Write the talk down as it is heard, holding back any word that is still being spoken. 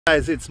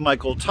Guys, it's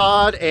Michael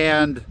Todd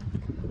and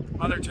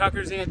Mother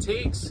Tucker's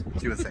Antiques.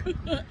 Do a thing.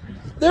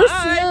 There's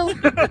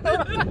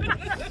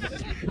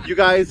you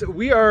guys,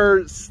 we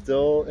are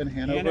still in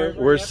Hanover.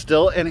 We're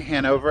still in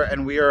Hanover,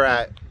 and we are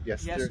at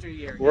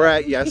Yesteryear. We're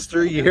at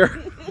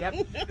Yesteryear.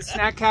 Yep, the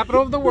snack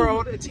capital of the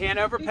world. It's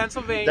Hanover,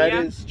 Pennsylvania. That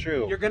is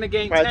true. You're gonna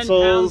gain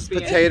pretzels, 10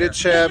 pounds potato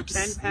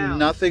chips. 10 pounds.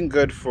 Nothing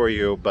good for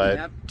you,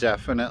 but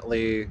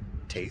definitely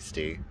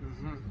tasty.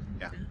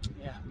 Yeah.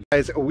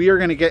 Guys, we are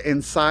gonna get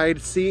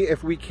inside, see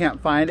if we can't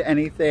find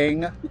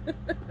anything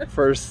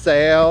for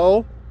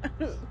sale.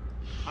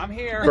 I'm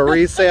here. For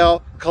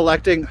resale,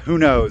 collecting, who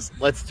knows?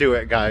 Let's do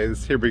it,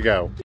 guys. Here we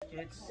go.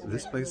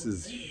 This place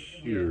is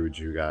huge,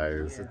 you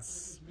guys.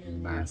 It's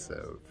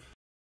massive.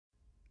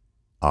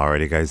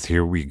 Alrighty, guys,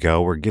 here we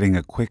go. We're getting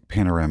a quick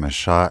panorama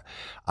shot.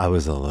 I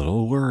was a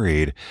little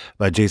worried,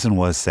 but Jason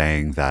was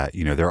saying that,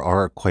 you know, there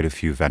are quite a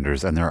few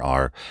vendors, and there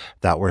are,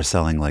 that were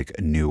selling like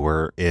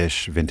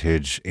newer-ish,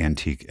 vintage,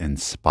 antique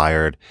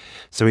inspired.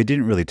 So he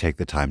didn't really take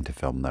the time to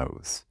film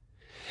those.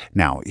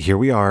 Now, here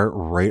we are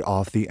right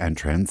off the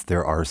entrance.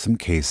 There are some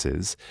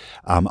cases,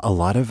 a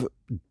lot of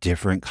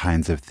different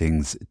kinds of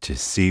things to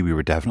see. We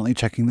were definitely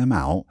checking them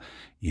out.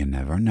 You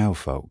never know,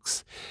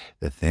 folks.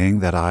 The thing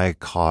that I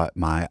caught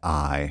my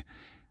eye,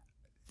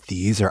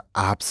 these are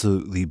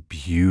absolutely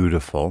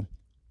beautiful.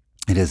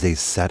 It is a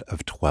set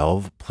of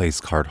 12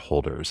 place card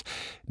holders.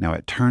 Now,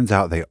 it turns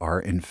out they are,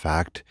 in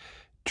fact,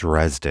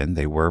 Dresden.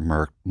 They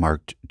were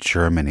marked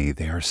Germany.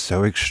 They are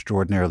so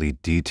extraordinarily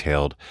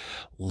detailed.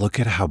 Look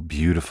at how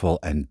beautiful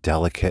and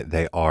delicate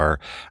they are.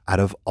 Out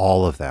of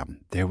all of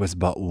them, there was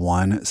but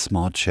one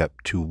small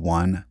chip to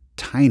one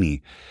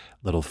tiny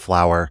little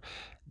flower.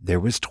 There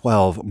was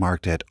 12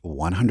 marked at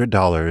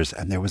 $100,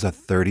 and there was a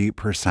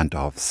 30%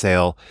 off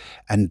sale.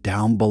 And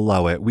down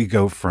below it, we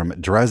go from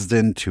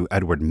Dresden to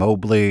Edward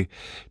Mobley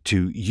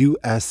to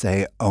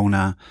USA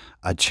Ona,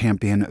 a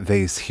champion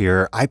vase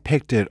here. I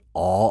picked it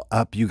all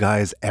up, you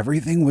guys.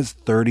 Everything was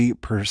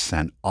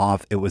 30%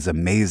 off. It was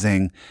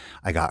amazing.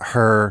 I got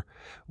her.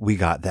 We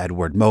got the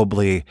Edward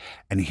Mobley,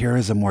 and here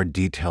is a more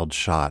detailed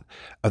shot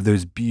of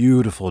those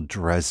beautiful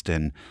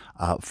Dresden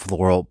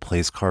floral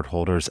place card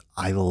holders.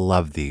 I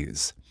love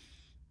these.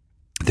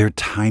 They're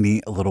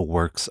tiny little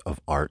works of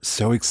art.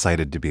 So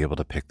excited to be able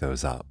to pick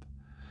those up.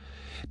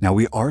 Now,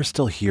 we are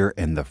still here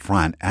in the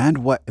front, and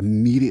what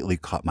immediately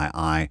caught my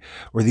eye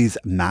were these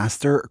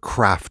master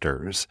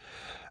crafters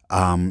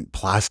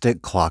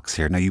plastic clocks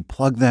here. Now, you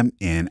plug them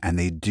in and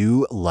they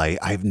do light.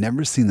 I've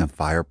never seen the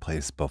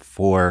fireplace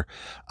before.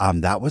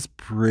 That was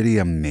pretty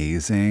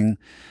amazing.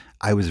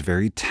 I was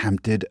very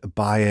tempted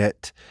by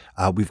it.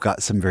 We've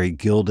got some very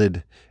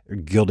gilded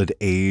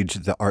age,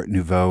 the Art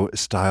Nouveau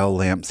style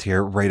lamps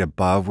here. Right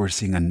above, we're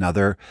seeing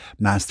another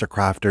master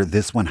crafter.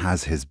 This one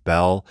has his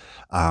bell.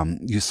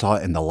 You saw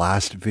it in the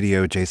last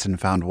video. Jason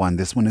found one.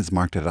 This one is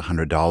marked at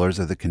 $100,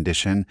 or the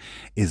condition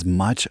is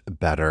much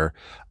better.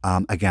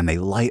 Again, they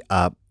light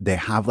up. They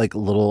have like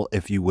little,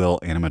 if you will,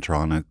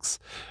 animatronics.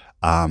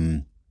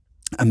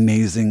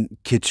 Amazing,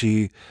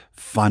 kitschy,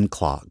 fun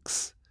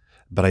clocks.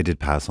 But I did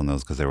pass on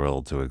those because they were a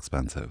little too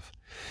expensive.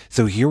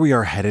 So here we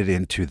are headed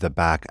into the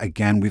back.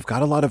 Again, we've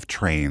got a lot of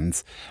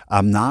trains.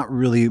 Not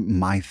really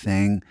my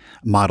thing.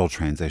 Model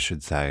trains, I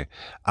should say.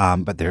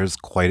 But there's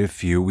quite a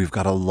few. We've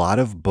got a lot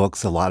of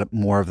books. A lot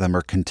more of them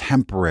are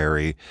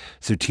contemporary.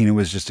 So Tina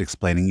was just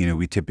explaining, you know,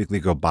 we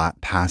typically go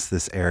past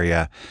this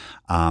area.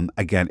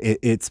 Again,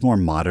 it's more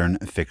modern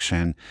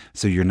fiction.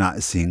 So you're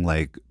not seeing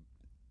like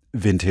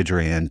vintage or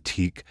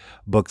antique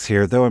books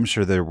here, though I'm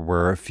sure there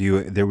were a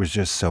few. There was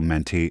just so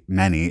many.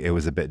 It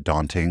was a bit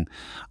daunting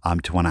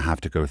to want to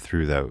have to go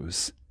through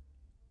those.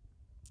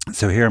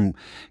 So here I'm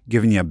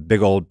giving you a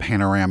big old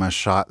panorama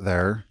shot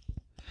there.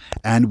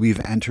 And we've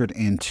entered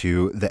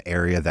into the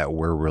area that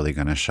we're really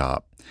going to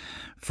shop.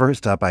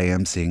 First up, I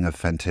am seeing a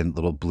Fenton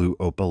little blue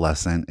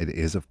opalescent. It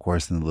is, of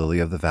course, in the Lily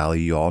of the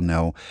Valley. You all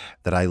know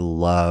that I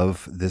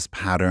love this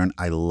pattern.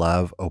 I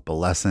love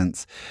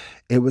opalescents.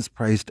 It was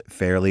priced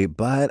fairly,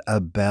 but a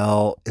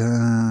bell,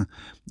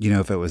 you know,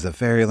 if it was a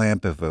fairy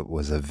lamp, if it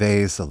was a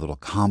vase, a little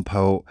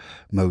compote,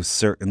 most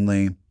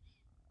certainly.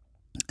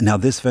 Now,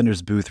 this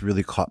vendor's booth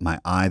really caught my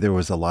eye. There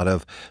was a lot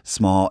of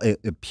small,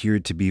 it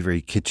appeared to be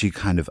very kitschy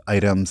kind of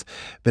items,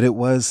 but it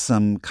was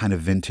some kind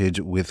of vintage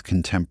with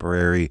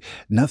contemporary.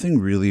 Nothing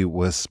really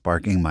was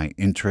sparking my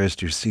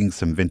interest. You're seeing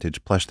some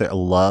vintage plush there.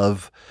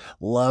 Loved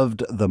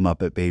the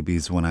Muppet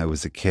Babies when I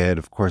was a kid.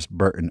 Of course,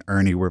 Bert and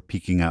Ernie were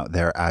peeking out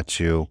there at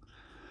you.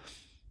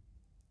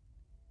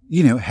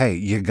 You know, hey,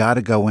 you got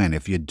to go in.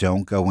 If you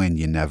don't go in,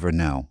 you never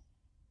know.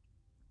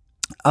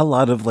 A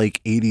lot of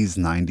like 80s,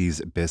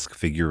 90s bisque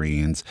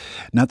figurines.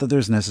 Not that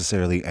there's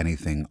necessarily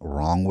anything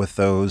wrong with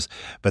those,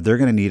 but they're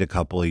going to need a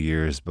couple of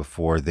years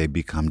before they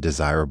become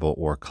desirable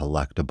or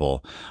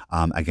collectible.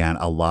 Again,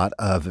 a lot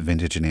of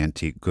vintage and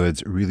antique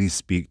goods really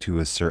speak to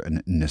a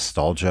certain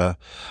nostalgia,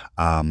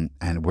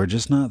 and we're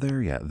just not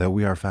there yet, though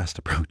we are fast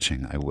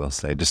approaching, I will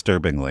say.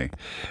 Disturbingly,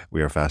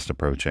 we are fast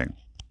approaching.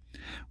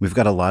 We've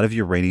got a lot of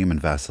uranium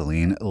and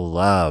Vaseline.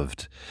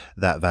 Loved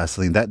that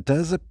Vaseline. That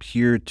does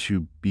appear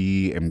to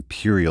be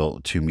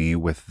imperial to me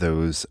with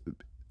those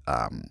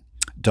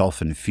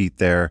dolphin feet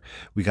there.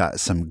 We got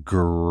some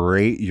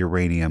great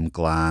uranium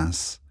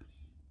glass.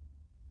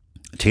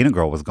 Tina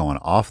Girl was going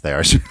off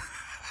there.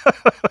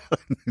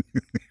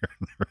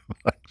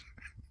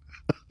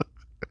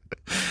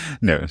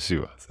 No, she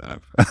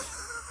wasn't.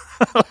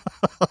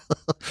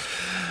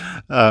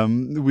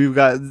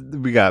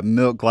 We got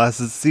milk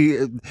glasses.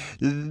 See,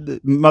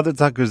 Mother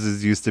Tuckers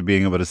is used to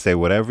being able to say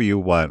whatever you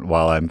want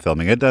while I'm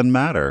filming. It doesn't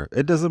matter.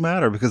 It doesn't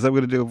matter because I'm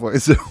going to do a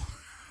voiceover.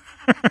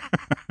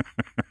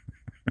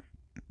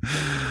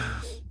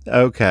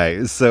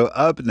 Okay, so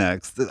up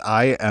next,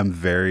 I am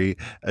very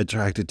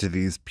attracted to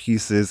these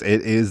pieces.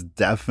 It is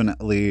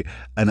definitely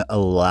an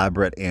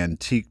elaborate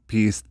antique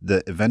piece.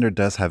 The vendor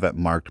does have it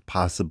marked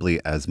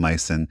possibly as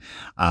Meissen.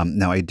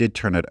 Now, I did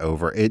turn it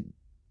over.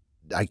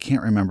 I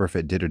can't remember if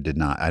it did or did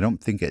not. I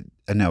don't think it,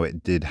 no,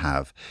 it did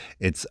have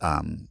its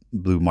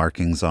blue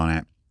markings on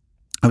it.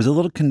 I was a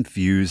little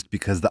confused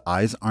because the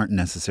eyes aren't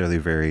necessarily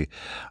very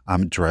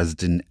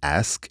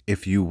Dresden-esque,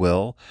 if you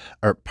will,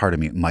 or pardon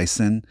me,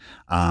 Meissen.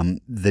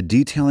 The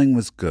detailing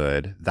was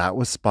good. That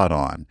was spot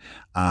on.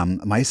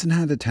 Meissen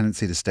had a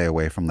tendency to stay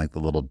away from like the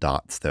little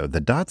dots, though.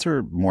 The dots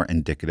are more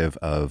indicative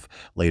of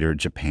later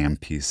Japan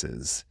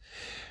pieces.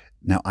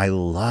 Now, I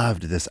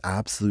loved this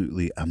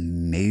absolutely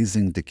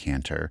amazing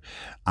decanter.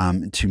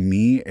 To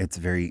me, it's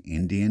very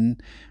Indian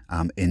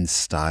in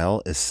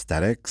style,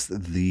 aesthetics.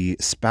 The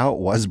spout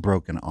was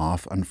broken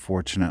off,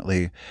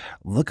 unfortunately.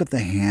 Look at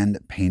the hand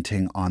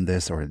painting on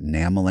this, or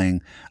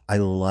enameling. I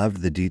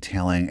loved the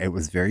detailing. It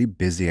was very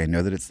busy. I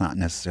know that it's not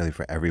necessarily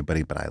for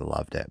everybody, but I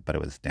loved it, but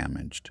it was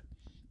damaged.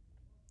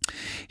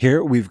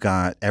 Here we've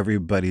got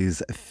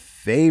everybody's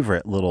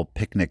favorite little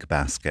picnic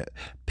basket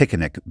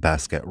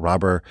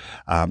robber.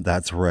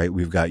 That's right.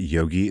 We've got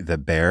Yogi the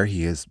bear.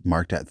 He is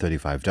marked at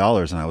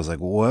 $35. And I was like,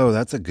 whoa,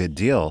 that's a good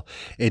deal.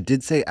 It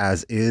did say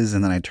as is.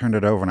 And then I turned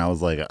it over and I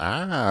was like,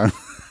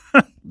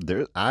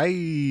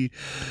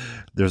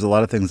 there's a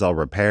lot of things I'll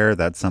repair.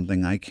 That's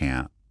something I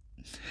can't.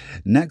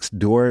 Next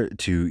door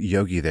to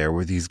Yogi there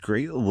were these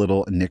great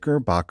little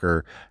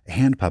Knickerbocker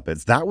hand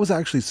puppets. That was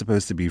actually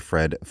supposed to be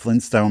Fred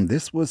Flintstone.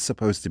 This was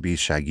supposed to be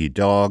Shaggy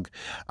Dog.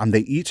 They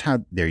each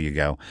had, there you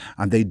go.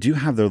 They do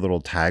have their little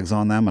tags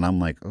on them. And I'm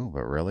like, oh,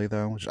 but really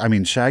though? I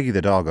mean, Shaggy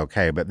the dog,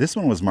 okay. But this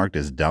one was marked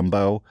as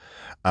Dumbo.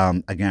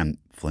 Again,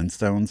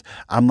 Flintstones.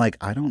 I'm like,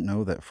 I don't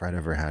know that Fred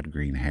ever had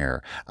green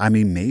hair. I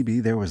mean,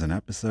 maybe there was an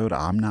episode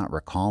I'm not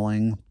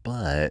recalling,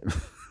 but...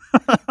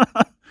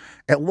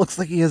 It looks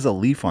like he has a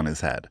leaf on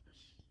his head.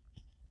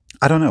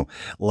 I don't know.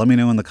 Let me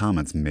know in the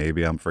comments.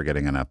 Maybe I'm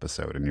forgetting an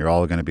episode and you're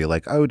all going to be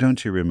like, oh,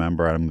 don't you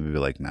remember? I'm going to be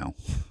like, no.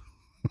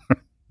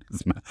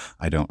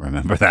 I don't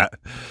remember that.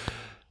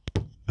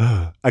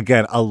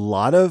 Again, a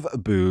lot of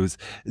booze.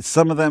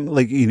 Some of them,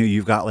 like,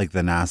 you've got like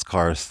the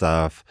NASCAR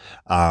stuff.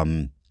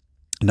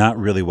 Not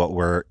really what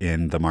we're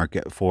in the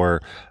market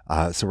for.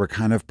 So we're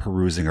kind of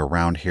perusing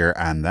around here.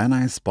 And then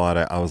I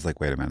spotted, I was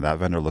like, wait a minute, that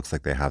vendor looks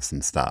like they have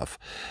some stuff.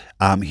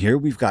 Here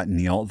we've got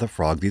Neil the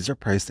Frog. These are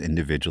priced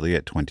individually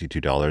at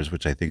 $22,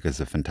 which I think is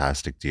a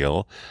fantastic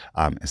deal,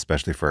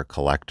 especially for a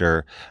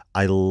collector.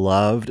 I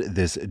loved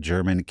this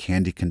German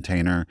candy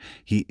container.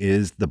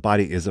 The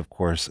body is, of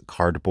course,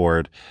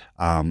 cardboard.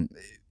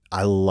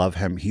 I love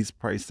him. He's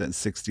priced at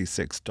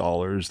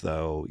 $66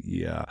 though.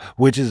 Yeah.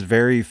 Which is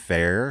very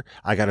fair,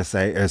 I gotta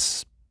say,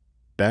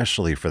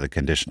 especially for the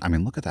condition. I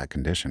mean, look at that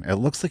condition. It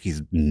looks like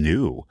he's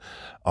new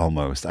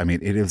almost. I mean,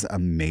 it is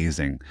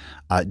amazing.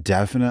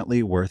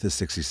 Definitely worth the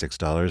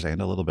 $66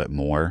 and a little bit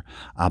more.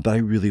 But I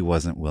really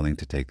wasn't willing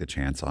to take the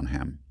chance on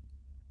him.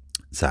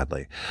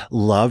 Sadly.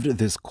 Loved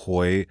this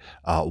koi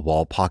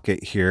wall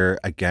pocket here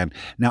again.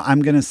 Now,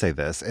 I'm going to say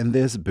this. In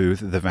this booth,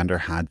 the vendor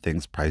had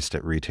things priced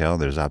at retail.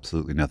 There's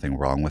absolutely nothing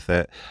wrong with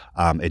it.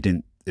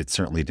 It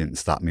certainly didn't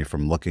stop me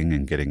from looking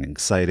and getting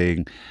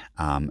exciting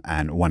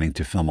and wanting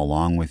to film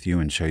along with you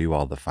and show you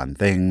all the fun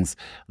things,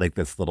 like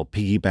this little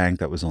piggy bank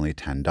that was only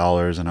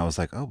 $10. And I was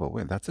like, oh, but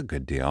wait, that's a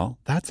good deal.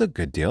 That's a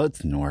good deal.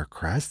 It's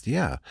Norcrest.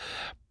 Yeah.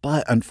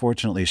 But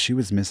unfortunately, she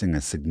was missing a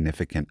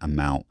significant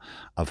amount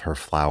of her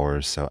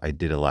flowers, so I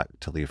did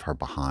elect to leave her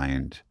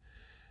behind.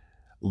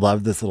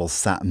 Love this little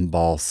satin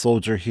ball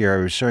soldier here.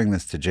 I was showing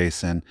this to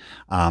Jason,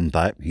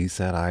 but he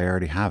said, I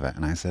already have it.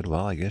 And I said,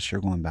 well, I guess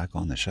you're going back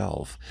on the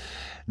shelf.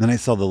 And then I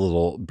saw the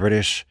little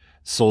British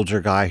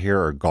soldier guy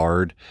here, or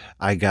guard,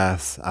 I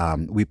guess.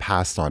 We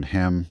passed on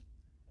him.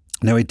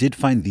 Now, I did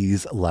find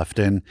these left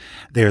in.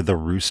 They're the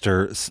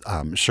Rooster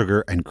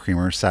sugar and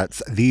creamer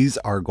sets. These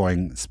are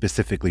going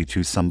specifically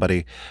to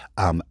somebody,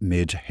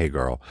 Midge Hey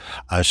Girl.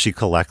 She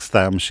collects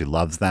them. She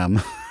loves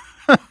them.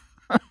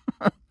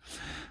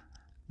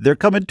 They're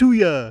coming to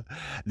you.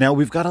 Now,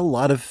 we've got a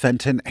lot of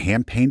Fenton,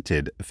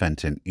 hand-painted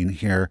Fenton in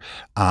here.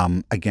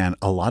 Again,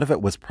 a lot of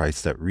it was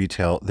priced at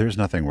retail. There's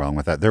nothing wrong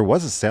with that. There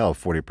was a sale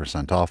of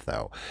 40% off,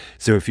 though.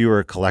 So if you were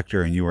a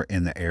collector and you were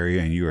in the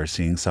area and you are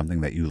seeing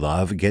something that you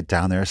love, get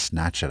down there,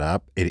 snatch it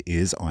up. It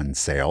is on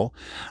sale.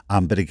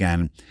 But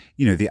again,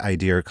 you know, the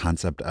idea or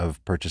concept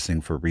of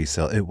purchasing for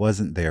resale, it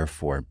wasn't there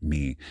for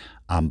me.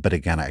 But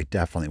again, I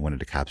definitely wanted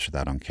to capture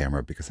that on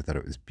camera because I thought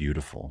it was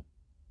beautiful.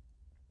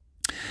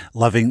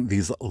 Loving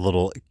these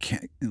little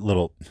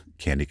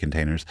candy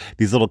containers,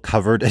 these little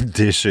covered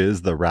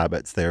dishes. The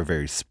rabbits, they're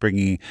very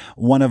springy.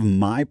 One of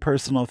my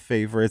personal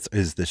favorites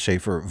is the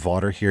Schaefer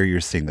water here. You're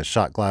seeing the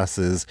shot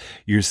glasses.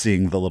 You're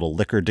seeing the little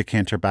liquor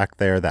decanter back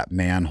there, that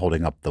man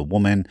holding up the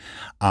woman.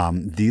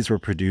 These were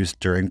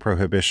produced during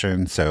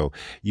Prohibition, so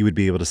you would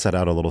be able to set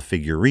out a little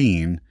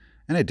figurine,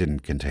 and it didn't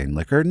contain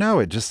liquor. No,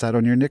 it just sat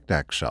on your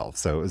knickknack shelf.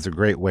 So it was a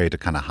great way to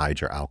kind of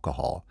hide your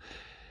alcohol.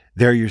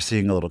 There you're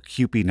seeing a little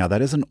Cupie. Now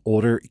that is an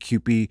older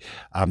Cupie.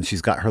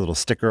 She's got her little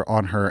sticker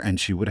on her, and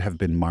she would have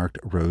been marked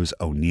Rose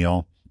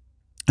O'Neill.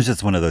 It's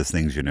just one of those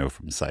things you know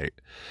from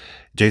sight.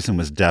 Jason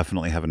was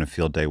definitely having a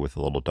field day with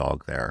the little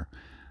dog there.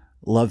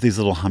 Love these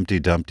little Humpty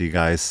Dumpty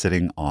guys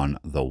sitting on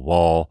the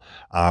wall.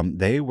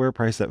 They were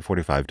priced at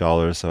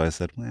 $45, so I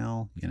said,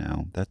 well, you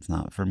know, that's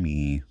not for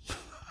me.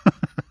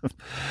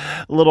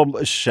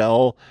 Little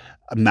shell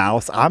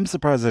mouse. I'm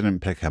surprised I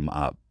didn't pick him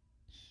up.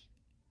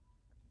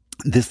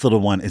 This little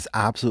one is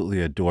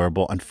absolutely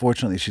adorable.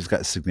 Unfortunately, she's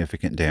got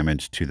significant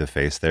damage to the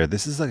face there.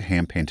 This is a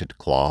hand-painted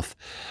cloth.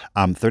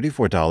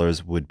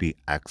 $34 would be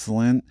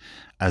excellent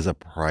as a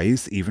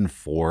price, even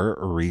for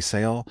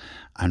resale.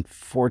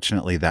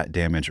 Unfortunately, that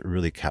damage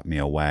really kept me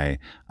away.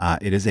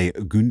 It is a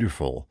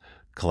Gunderful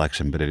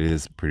collection, but it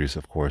is produced,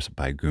 of course,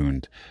 by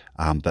Gund.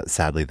 But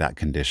sadly, that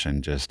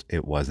condition just,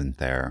 it wasn't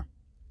there.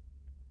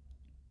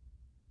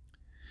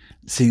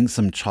 Seeing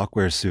some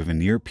chalkware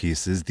souvenir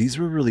pieces. These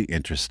were really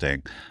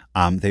interesting.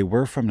 They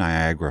were from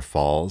Niagara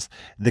Falls.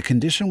 The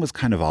condition was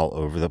kind of all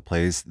over the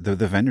place, though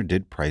the vendor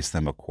did price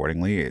them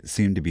accordingly. It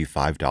seemed to be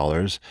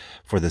 $5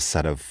 for the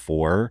set of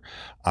 4.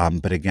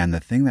 But again, the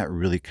thing that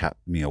really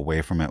kept me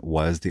away from it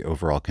was the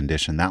overall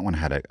condition. That one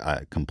had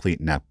a complete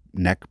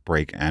neck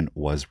break and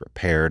was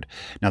repaired.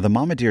 Now, the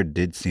mama deer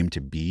did seem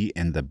to be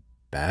in the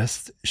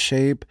best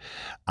shape,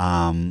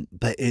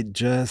 but it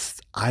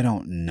just, I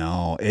don't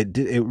know,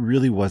 it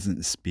really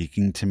wasn't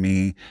speaking to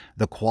me.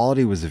 The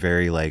quality was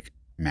very like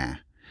meh.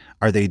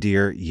 Are they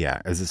deer? Yeah.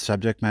 Is the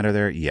subject matter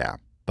there? Yeah,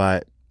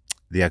 but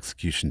the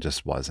execution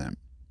just wasn't.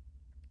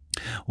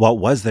 What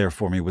was there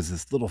for me was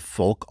this little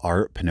folk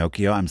art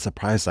Pinocchio. I'm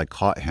surprised I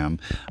caught him.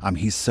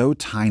 He's so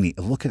tiny.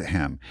 Look at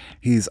him.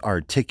 He's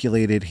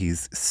articulated.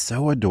 He's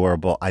so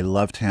adorable. I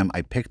loved him.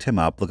 I picked him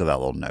up. Look at that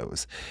little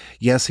nose.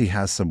 Yes, he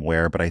has some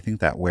wear, but I think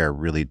that wear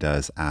really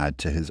does add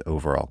to his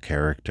overall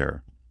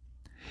character.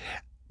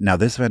 Now,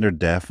 this vendor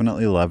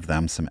definitely loved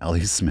them some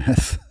Ellie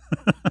Smith.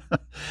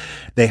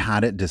 They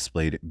had it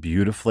displayed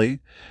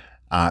beautifully.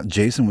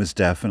 Jason was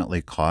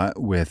definitely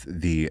caught with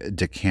the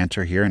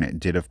decanter here, and it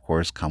did, of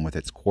course, come with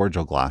its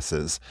cordial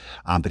glasses,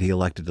 but he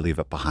elected to leave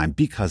it behind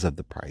because of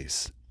the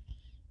price.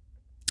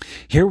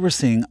 Here we're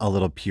seeing a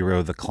little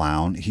Pierrot the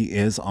Clown. He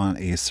is on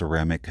a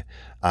ceramic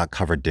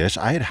covered dish.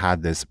 I had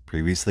had this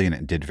previously, and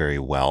it did very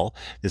well.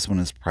 This one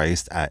is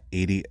priced at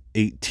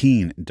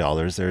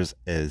 $18. There's,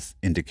 as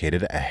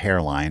indicated, a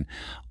hairline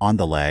on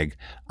the leg.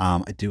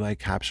 Do I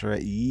capture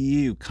it?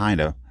 You kind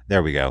of.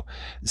 There we go.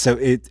 So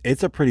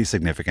it's a pretty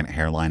significant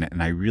hairline,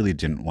 and I really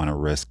didn't want to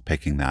risk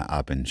picking that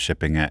up and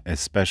shipping it,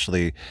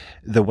 especially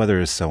the weather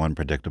is so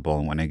unpredictable.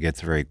 And when it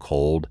gets very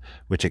cold,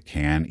 which it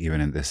can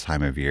even at this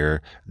time of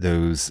year,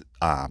 those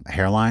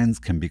hairlines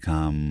can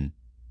become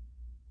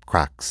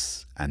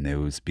cracks, and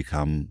those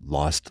become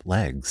lost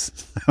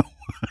legs.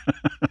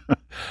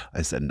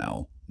 I said,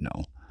 no.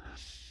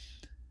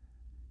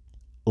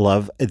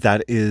 Love,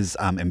 that is,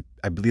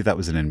 I believe that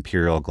was an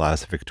Imperial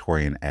glass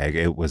Victorian egg.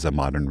 It was a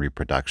modern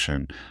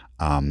reproduction.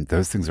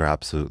 Those things are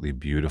absolutely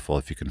beautiful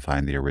if you can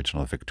find the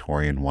original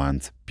Victorian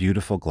ones.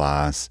 Beautiful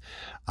glass.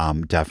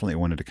 Definitely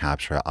wanted to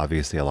capture it.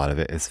 Obviously, a lot of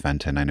it is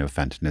Fenton. I know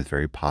Fenton is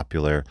very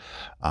popular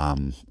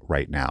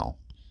right now.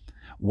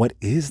 What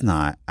is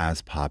not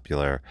as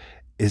popular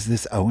is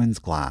this Owens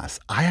glass.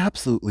 I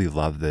absolutely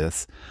love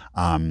this.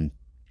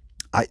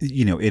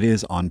 It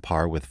is on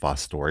par with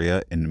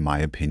Fostoria, in my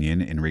opinion,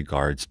 in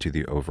regards to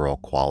the overall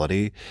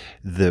quality.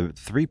 The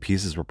 3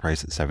 pieces were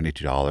priced at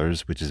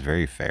 $72, which is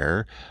very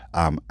fair.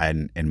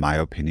 And in my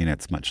opinion,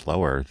 it's much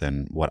lower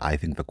than what I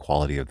think the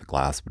quality of the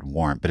glass would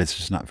warrant, but it's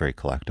just not very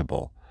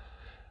collectible.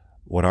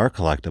 What are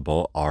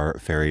collectible are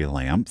fairy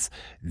lamps.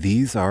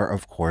 These are,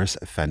 of course,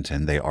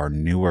 Fenton. They are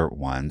newer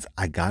ones.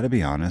 I gotta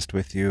be honest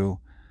with you,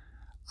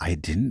 I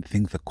didn't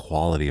think the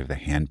quality of the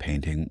hand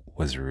painting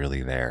was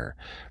really there.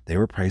 They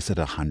were priced at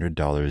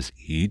 $100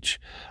 each.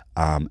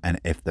 And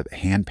if the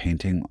hand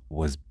painting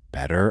was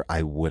better,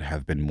 I would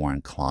have been more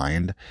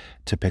inclined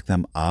to pick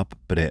them up,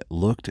 but it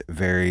looked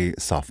very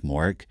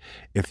sophomoric,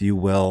 if you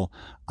will.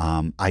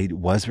 I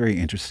was very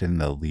interested in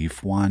the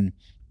leaf one.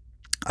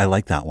 I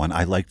like that one.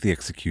 I like the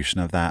execution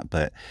of that,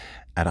 but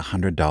at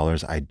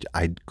 $100,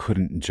 I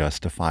couldn't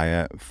justify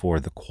it for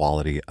the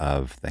quality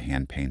of the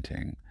hand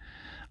painting.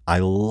 I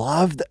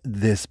loved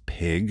this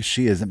pig.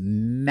 She is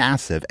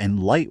massive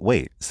and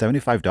lightweight,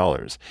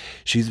 $75.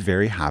 She's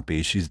very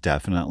happy. She's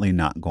definitely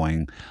not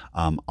going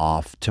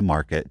off to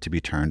market to be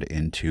turned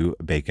into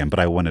bacon, but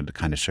I wanted to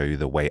kind of show you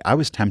the weight. I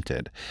was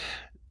tempted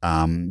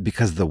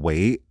because the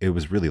weight, it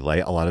was really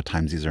light. A lot of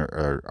times these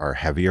are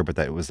heavier, but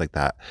that it was like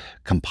that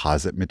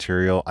composite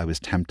material. I was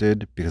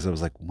tempted because I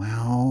was like,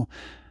 well,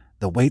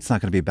 the weight's not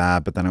going to be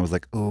bad, but then I was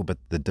like, oh, but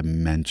the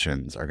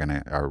dimensions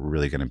are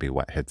really going to be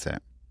what hits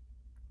it.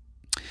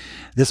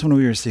 This one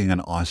we were seeing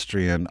an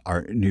Austrian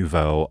Art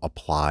Nouveau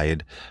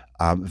applied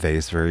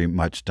vase, very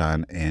much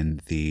done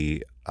in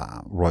the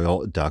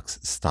Royal Dux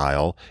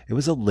style. It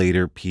was a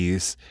later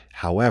piece.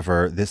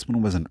 However, this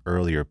one was an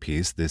earlier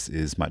piece. This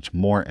is much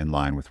more in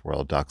line with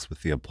Royal Dux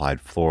with the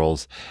applied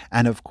florals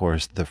and, of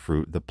course, the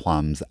fruit, the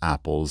plums,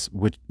 apples,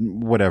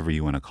 whatever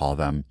you want to call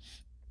them.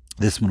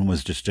 This one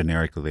was just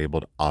generically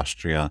labeled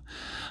Austria.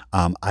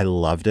 I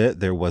loved it.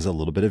 There was a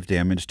little bit of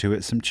damage to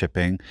it, some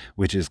chipping,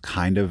 which is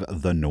kind of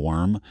the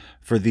norm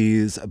for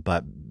these.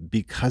 But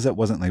because it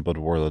wasn't labeled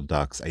Royal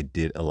Dux, I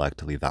did elect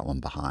to leave that one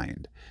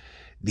behind.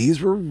 These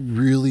were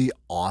really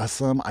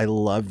awesome. I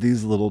love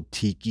these little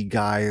tiki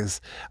guys.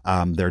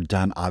 They're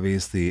done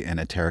obviously in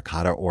a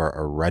terracotta or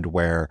a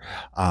redware,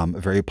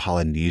 very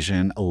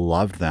Polynesian.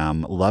 Loved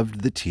them.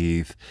 Loved the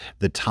teeth,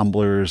 the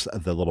tumblers,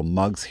 the little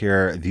mugs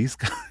here. These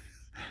guys,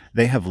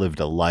 they have lived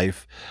a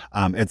life.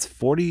 It's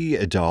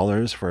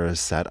 $40 for a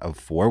set of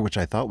 4, which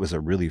I thought was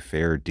a really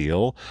fair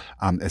deal,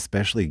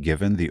 especially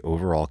given the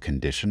overall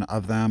condition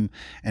of them.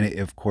 And it,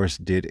 of course,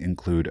 did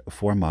include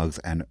 4 mugs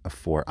and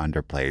 4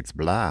 underplates.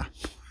 Blah.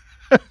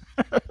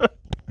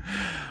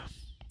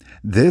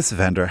 This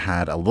vendor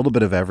had a little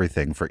bit of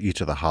everything for each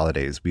of the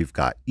holidays. We've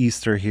got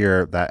Easter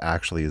here. That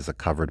actually is a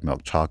covered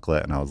milk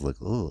chocolate. And I was like,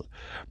 ooh.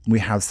 We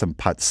have some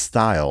Putz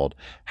styled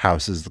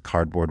houses, the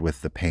cardboard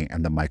with the paint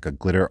and the mica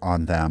glitter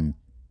on them.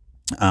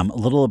 A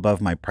little above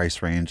my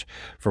price range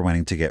for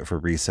wanting to get for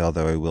resale,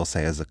 though I will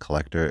say as a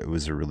collector, it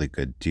was a really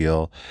good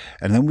deal.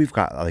 And then we've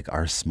got like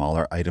our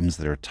smaller items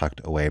that are tucked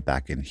away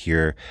back in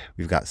here.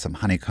 We've got some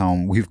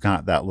honeycomb. We've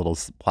got that little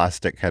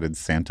plastic-headed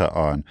Santa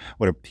on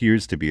what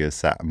appears to be a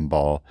satin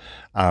ball.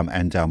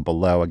 And down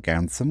below,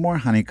 again, some more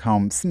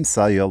honeycomb, some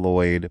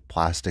celluloid,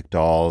 plastic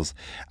dolls.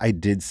 I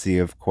did see,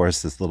 of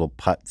course, this little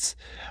Putz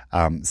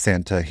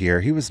Santa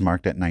here. He was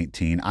marked at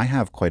 $19. I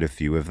have quite a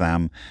few of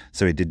them,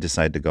 so I did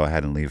decide to go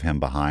ahead and leave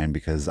him behind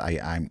because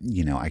I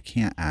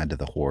can't add to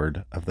the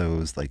horde of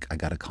those. Like, I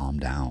gotta calm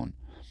down.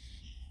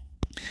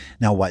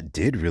 Now, what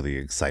did really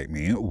excite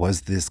me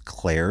was this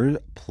Claire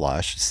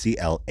plush,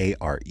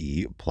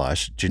 C-L-A-R-E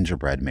plush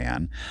gingerbread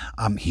man.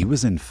 He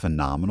was in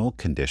phenomenal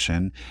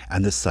condition,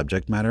 and the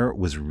subject matter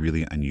was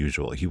really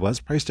unusual. He was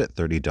priced at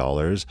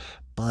 $30,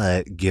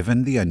 but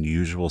given the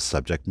unusual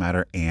subject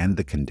matter and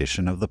the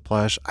condition of the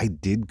plush, I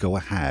did go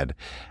ahead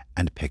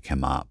and pick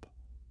him up.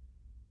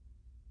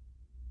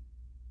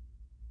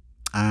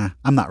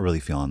 I'm not really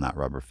feeling that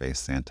rubber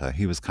face Santa.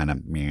 He was kind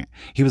of meh.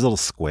 He was a little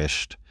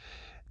squished.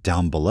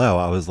 Down below,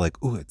 I was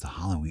like, ooh, it's a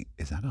Halloween.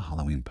 Is that a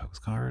Halloween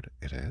postcard?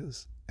 It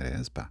is. It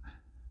is. But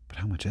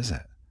how much is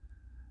it?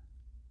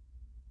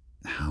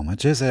 How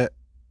much is it?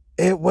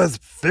 It was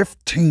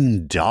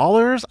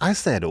 $15. I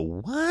said,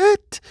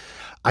 what?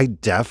 I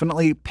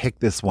definitely picked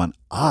this one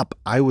up.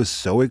 I was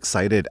so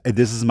excited.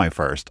 This is my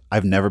first.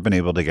 I've never been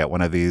able to get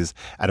one of these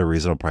at a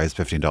reasonable price.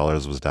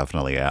 $15 was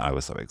definitely it. I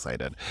was so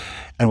excited.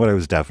 And what I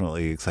was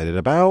definitely excited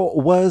about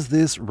was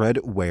this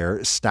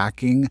redware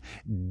stacking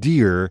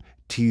deer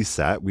tea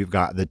set. We've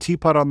got the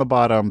teapot on the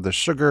bottom, the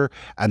sugar,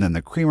 and then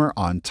the creamer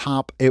on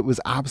top. It was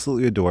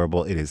absolutely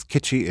adorable. It is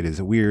kitschy. It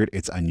is weird.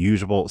 It's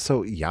unusual.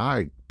 So yeah,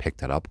 I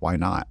picked it up. Why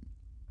not?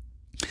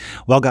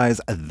 Well,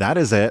 guys, that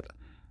is it.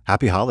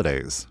 Happy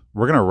holidays.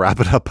 We're going to wrap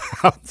it up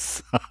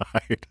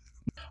outside.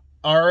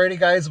 Alrighty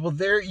guys, well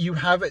there you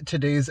have it,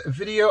 today's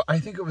video. I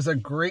think it was a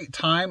great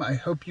time. I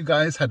hope you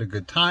guys had a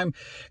good time.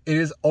 It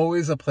is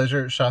always a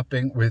pleasure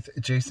shopping with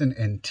Jason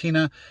and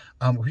Tina.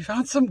 We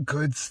found some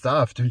good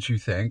stuff, don't you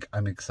think?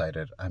 I'm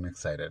excited. I'm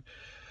excited.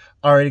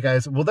 Alrighty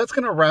guys, well that's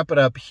going to wrap it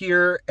up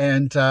here.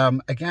 And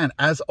again,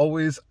 as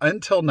always,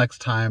 until next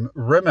time,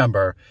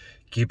 remember,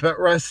 keep it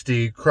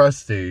rusty,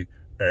 crusty,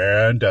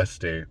 and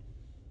dusty.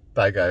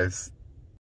 Bye guys.